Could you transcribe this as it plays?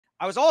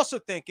I was also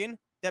thinking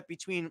that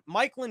between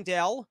Mike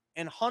Lindell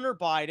and Hunter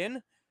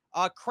Biden,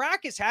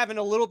 crack is having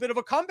a little bit of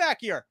a comeback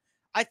here.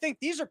 I think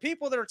these are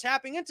people that are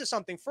tapping into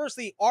something.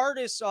 Firstly,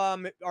 artists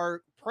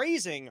are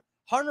praising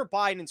Hunter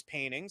Biden's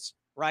paintings,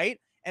 right?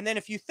 And then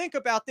if you think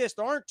about this,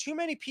 there aren't too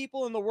many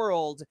people in the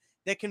world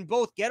that can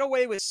both get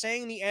away with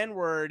saying the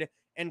N-word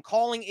and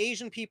calling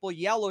Asian people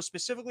yellow,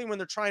 specifically when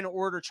they're trying to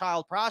order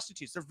child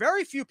prostitutes. There are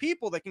very few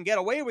people that can get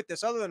away with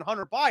this other than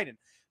Hunter Biden.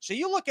 So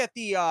you look at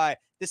the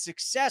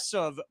success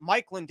of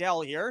Mike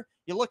Lindell here.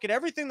 You look at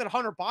everything that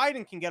Hunter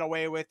Biden can get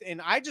away with,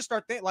 and I just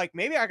start thinking, like,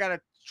 maybe I got to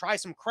try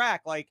some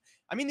crack. Like,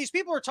 I mean, these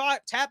people are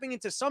tapping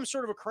into some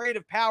sort of a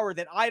creative power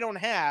that I don't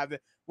have,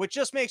 which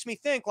just makes me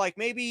think, like,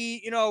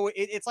 maybe,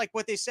 it's like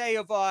what they say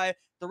of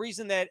the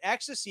reason that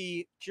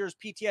ecstasy cures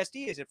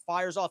PTSD is it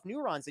fires off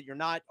neurons that you're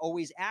not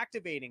always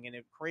activating, and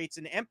it creates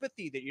an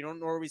empathy that you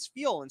don't always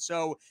feel. And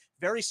so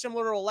very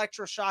similar to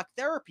electroshock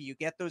therapy, you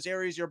get those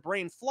areas of your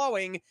brain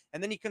flowing,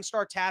 and then you can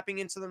start tapping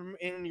into them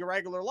in your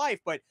regular life.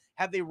 But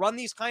have they run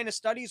these kind of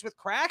studies with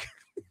crack?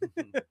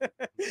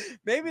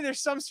 Maybe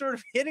there's some sort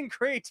of hidden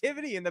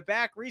creativity in the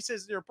back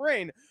recesses of your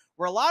brain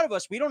where a lot of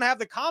us, we don't have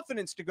the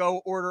confidence to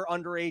go order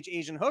underage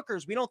Asian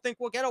hookers. We don't think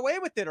we'll get away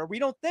with it, or we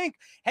don't think,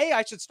 hey,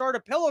 I should start a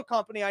pillow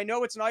company. I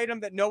know it's an item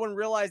that no one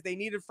realized they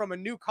needed from a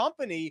new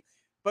company,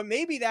 but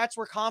maybe that's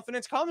where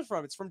confidence comes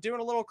from. It's from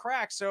doing a little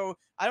crack. So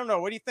I don't know.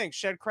 What do you think?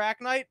 Shed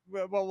crack night?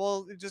 Well,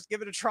 we'll just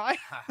give it a try.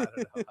 I don't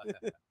know about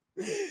that.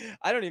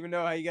 I don't even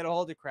know how you get a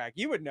hold of crack.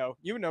 You would know.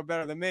 You would know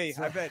better than me.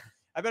 I bet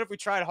if we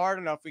tried hard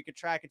enough, we could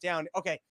track it down. Okay,